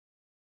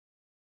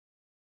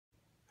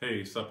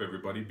Hey, sup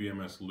everybody,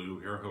 BMSLou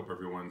here. Hope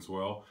everyone's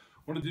well.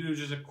 Wanted to do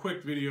just a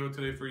quick video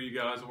today for you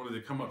guys. I wanted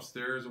to come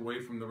upstairs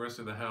away from the rest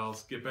of the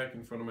house, get back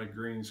in front of my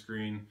green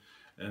screen,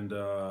 and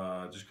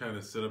just kind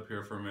of sit up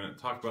here for a minute,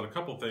 talk about a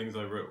couple things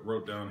I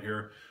wrote down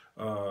here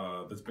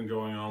that's been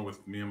going on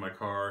with me and my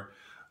car.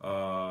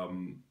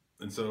 And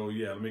so,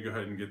 yeah, let me go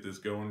ahead and get this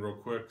going real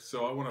quick.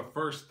 So I want to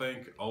first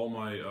thank all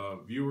my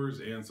viewers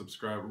and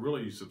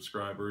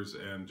subscribers,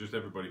 and just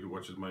everybody who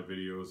watches my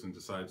videos and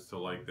decides to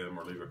like them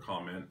or leave a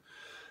comment.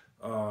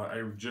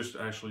 I just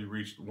actually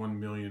reached 1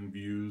 million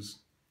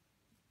views.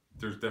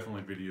 There's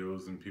definitely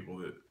videos and people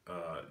that,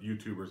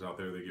 YouTubers out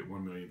there, they get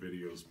 1 million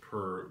videos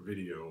per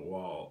video.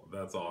 Wow,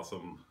 that's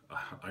awesome.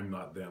 I'm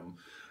not them.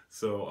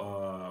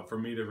 So for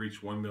me to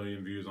reach 1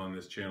 million views on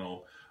this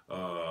channel,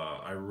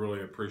 I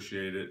really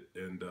appreciate it,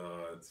 and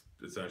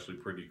it's actually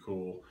pretty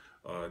cool.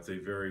 It's a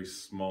very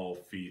small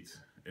feat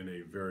in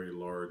a very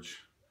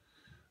large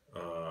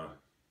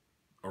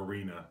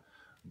arena,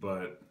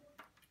 but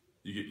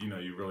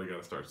you really got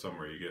to start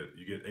somewhere. You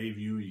get a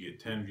view, you get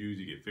 10 views,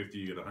 you get 50,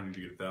 you get 100,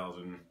 you get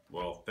 1,000.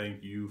 Well,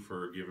 thank you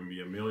for giving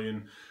me 1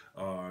 million,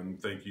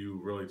 and thank you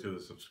really to the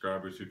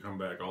subscribers who come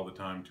back all the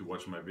time to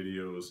watch my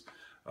videos.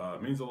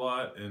 It means a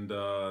lot, and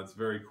it's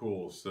very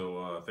cool.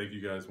 So thank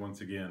you guys once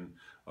again.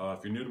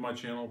 If you're new to my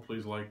channel,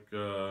 please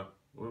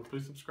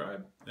please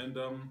subscribe and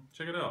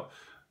check it out.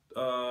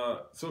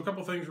 So a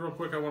couple things real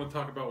quick I want to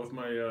talk about with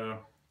my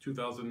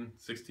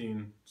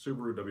 2016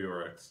 Subaru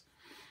WRX.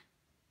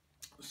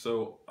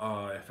 So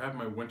I've had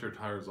my winter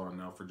tires on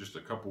now for just a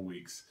couple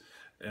weeks,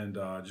 and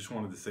I just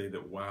wanted to say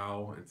that,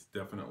 wow, it's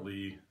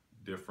definitely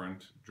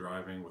different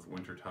driving with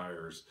winter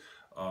tires.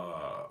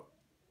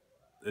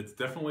 It's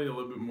definitely a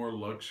little bit more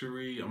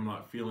luxury. I'm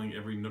not feeling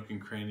every nook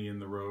and cranny in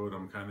the road.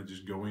 I'm kind of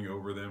just going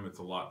over them. It's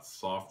a lot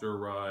softer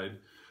ride.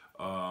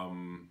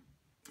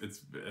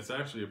 It's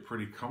actually a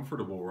pretty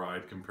comfortable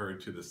ride compared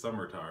to the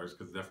summer tires,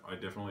 because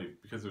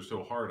because they're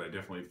so hard, I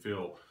definitely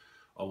feel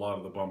a lot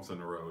of the bumps in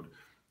the road.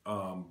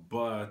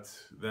 But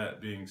that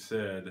being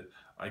said,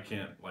 I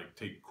can't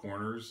take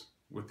corners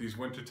with these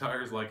winter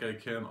tires like I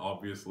can,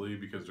 obviously,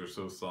 because they're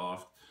so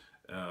soft,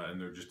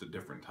 and they're just a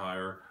different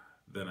tire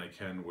than I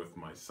can with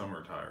my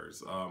summer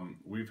tires.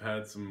 We've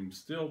had some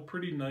still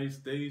pretty nice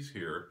days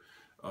here,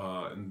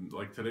 and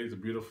like today's a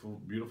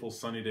beautiful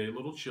sunny day, a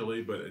little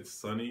chilly, but it's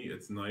sunny,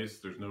 it's nice,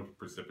 there's no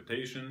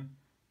precipitation.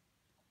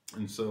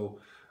 And so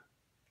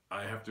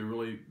I have to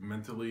really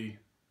make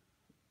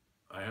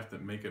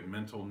a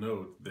mental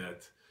note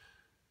that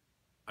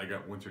I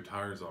got winter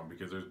tires on,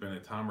 because there's been a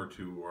time or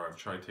two where I've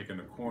tried taking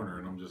a corner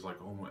and I'm just like,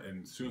 oh my,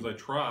 and as soon as I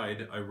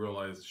tried, I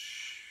realized,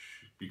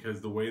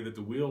 because the way that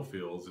the wheel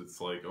feels,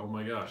 it's like, oh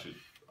my gosh,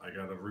 I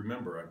gotta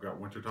remember I've got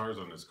winter tires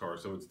on this car.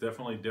 So it's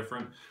definitely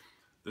different.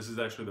 This is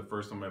actually the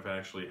first time I've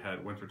actually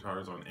had winter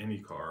tires on any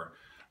car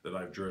that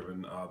I've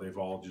driven. They've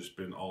all just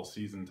been all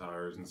season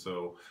tires, and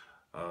so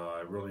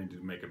I really need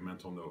to make a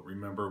mental note.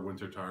 Remember,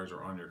 winter tires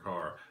are on your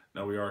car.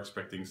 Now, we are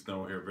expecting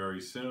snow here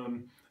very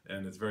soon,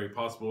 and it's very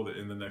possible that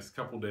in the next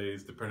couple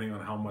days, depending on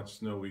how much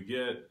snow we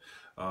get,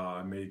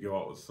 I may go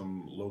out with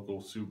some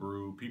local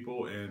Subaru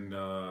people and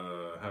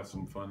have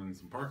some fun in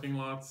some parking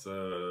lots.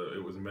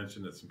 It was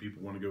mentioned that some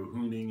people want to go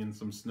hooning in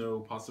some snow,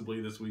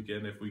 possibly this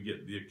weekend, if we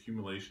get the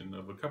accumulation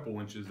of a couple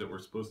inches that we're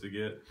supposed to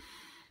get.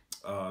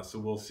 So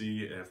we'll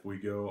see. If we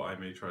go, I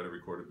may try to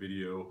record a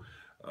video.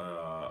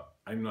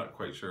 I'm not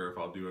quite sure if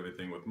I'll do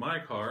anything with my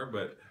car,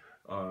 but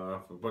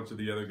if a bunch of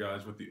the other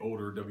guys with the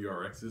older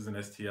WRXs and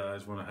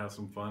STIs want to have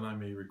some fun, I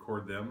may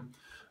record them.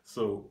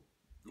 So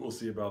we'll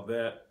see about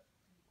that.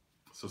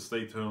 So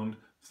stay tuned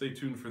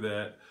for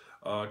that.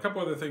 A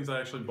couple other things I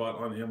actually bought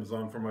on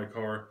Amazon for my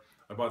car.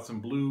 I bought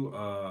some blue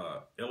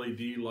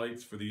LED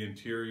lights for the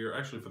interior,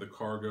 actually for the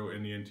cargo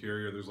and the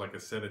interior. There's like a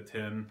set of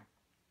 10.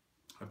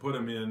 I put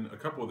them in. A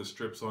couple of the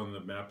strips on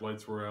the map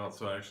lights were out,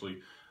 so I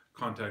actually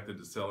contacted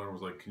the seller and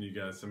was like, can you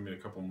guys send me a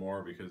couple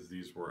more, because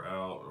these were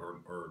out,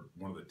 or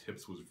one of the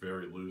tips was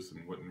very loose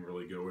and wouldn't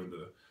really go in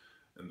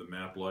the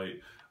map light.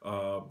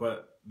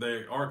 But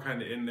they are kind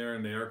of in there,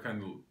 and they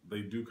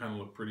do kind of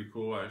look pretty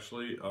cool,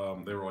 actually.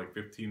 They were like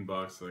 15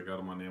 bucks, so I got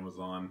them on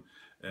Amazon.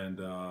 And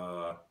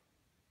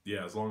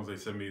yeah, as long as they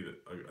send me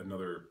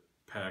another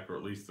pack, or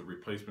at least the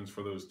replacements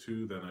for those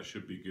two, then I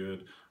should be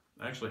good.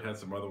 I actually had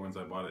some other ones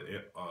I bought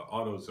at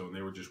AutoZone.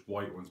 They were just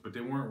white ones, but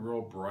they weren't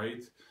real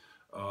bright.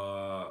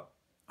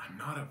 I'm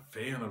not a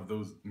fan of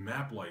those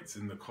map lights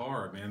in the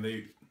car, man.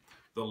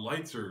 The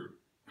lights are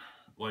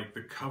like,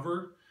 the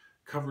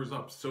covers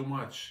up so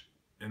much,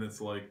 and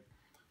it's like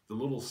the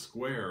little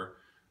square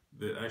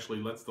that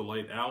actually lets the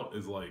light out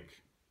is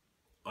like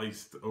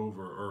iced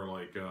over, or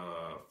like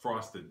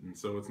frosted, and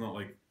so it's not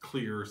like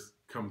clear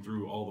come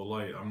through all the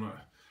light.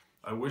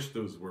 I wish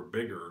those were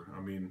bigger. I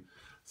mean,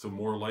 so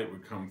more light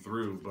would come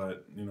through,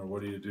 but you know,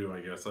 what do you do,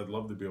 I guess. I'd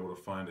love to be able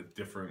to find a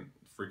different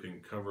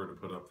freaking cover to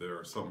put up there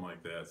or something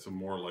like that, so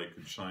more light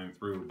could shine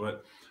through.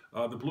 But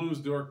the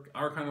blues are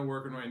kind of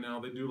working right now.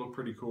 They do look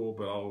pretty cool,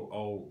 but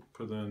I'll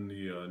put in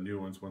the new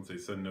ones once they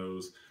send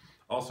those.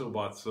 Also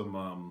bought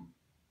some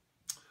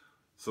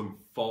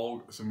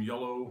some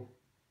yellow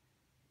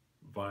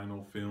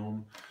vinyl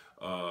film.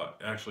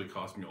 Actually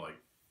cost me like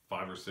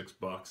 $5 or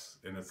 $6,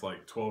 and it's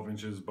like 12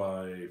 inches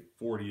by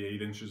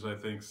 48 inches, I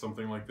think,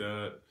 something like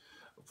that.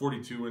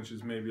 42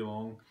 inches maybe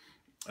long.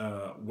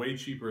 Way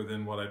cheaper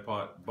than what I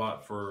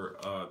bought for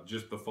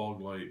just the fog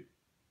light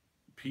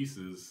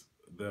pieces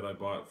that I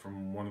bought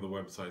from one of the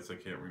websites. I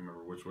can't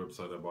remember which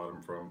website I bought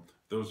them from.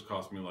 Those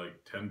cost me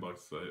like $10,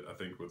 I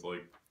think, with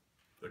like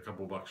a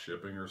couple bucks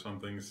shipping or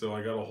something. So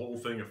I got a whole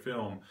thing of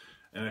film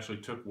and actually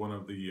took one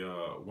of the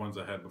ones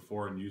I had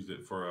before and used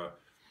it for a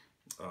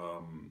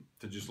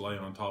to just lay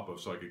on top of,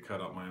 so I could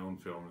cut out my own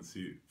film and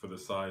see for the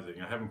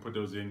sizing. I haven't put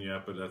those in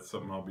yet, but that's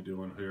something I'll be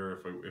doing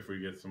here if we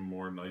get some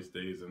more nice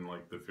days in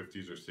like the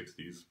 50s or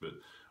 60s. But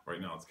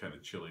right now it's kind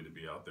of chilly to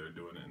be out there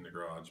doing it in the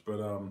garage. But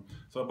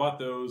so I bought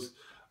those.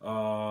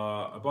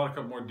 I bought a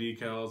couple more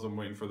decals. I'm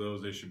waiting for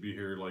those. They should be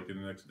here like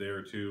in the next day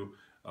or two.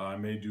 I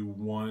may do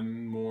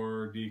one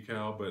more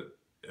decal, but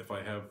if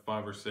I have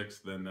 5 or 6,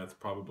 then that's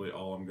probably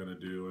all I'm gonna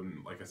do.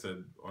 And like I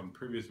said on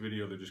previous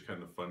video, they're just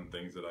kind of fun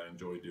things that I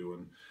enjoy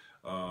doing.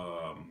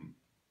 I'm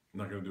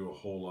not gonna do a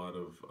whole lot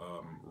of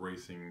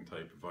racing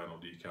type vinyl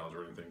decals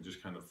or anything,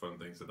 just kind of fun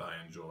things that I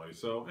enjoy.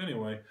 So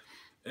anyway,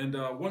 and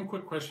one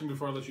quick question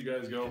before I let you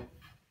guys go.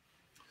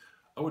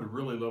 I would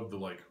really love to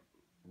like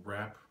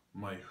wrap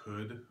my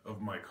hood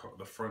of my car,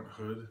 the front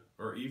hood,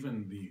 or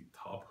even the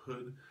top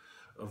hood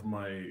of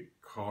my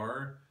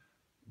car,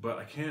 but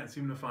I can't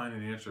seem to find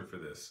an answer for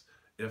this.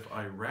 If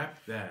I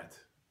wrap that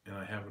and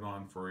I have it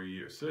on for a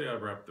year, say I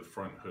wrap the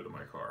front hood of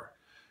my car,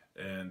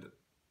 and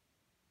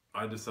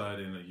I decide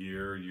in a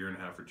year and a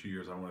half, or 2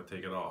 years, I want to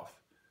take it off.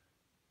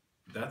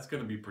 That's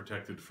going to be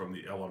protected from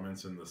the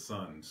elements in the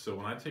sun. So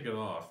when I take it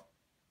off,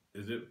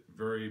 is it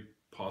very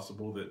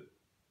possible that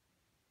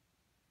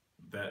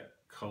that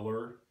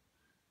color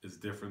is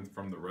different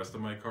from the rest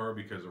of my car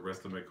because the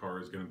rest of my car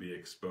is going to be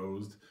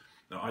exposed?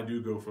 Now, I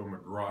do go from a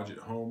garage at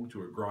home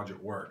to a garage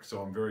at work,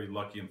 so I'm very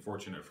lucky and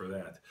fortunate for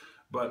that.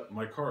 But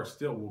my car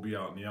still will be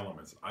out in the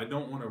elements. I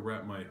don't want to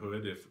wrap my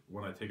hood if,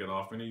 when I take it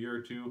off in a year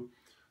or two,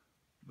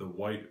 the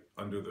white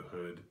under the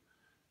hood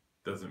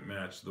doesn't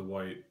match the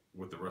white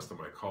with the rest of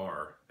my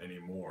car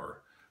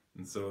anymore.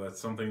 And so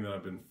that's something that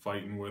I've been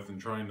fighting with and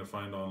trying to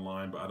find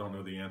online, but I don't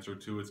know the answer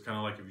to. It's kind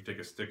of like if you take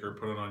a sticker,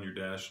 put it on your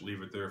dash,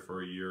 leave it there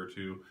for a year or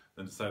two,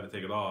 then decide to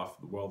take it off.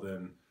 Well,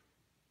 then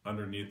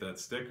underneath that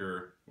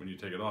sticker, when you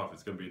take it off,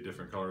 it's going to be a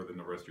different color than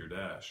the rest of your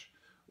dash.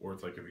 Or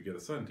it's like if you get a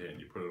suntan,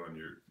 you put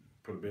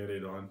a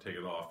Band-Aid on, take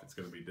it off, it's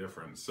going to be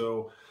different.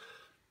 So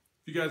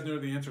if you guys know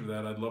the answer to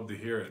that, I'd love to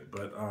hear it,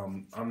 but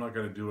I'm not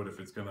going to do it if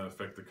it's going to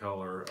affect the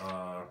color,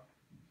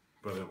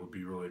 but it would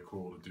be really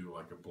cool to do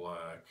like a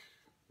black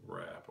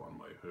wrap on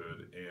my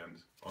hood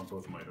and on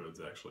both of my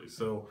hoods actually.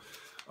 So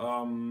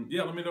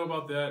yeah, let me know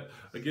about that.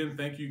 Again,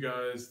 thank you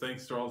guys.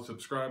 Thanks to all the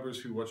subscribers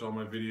who watch all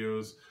my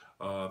videos.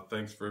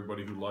 Thanks for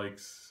everybody who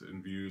likes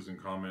and views and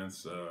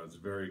comments. It's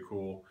very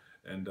cool.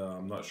 And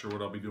I'm not sure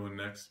what I'll be doing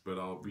next, but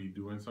I'll be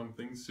doing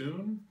something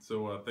soon.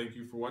 So thank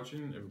you for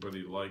watching.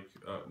 Everybody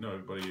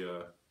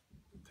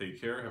take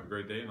care. Have a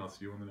great day, and I'll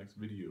see you on the next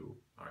video.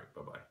 All right,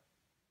 bye-bye.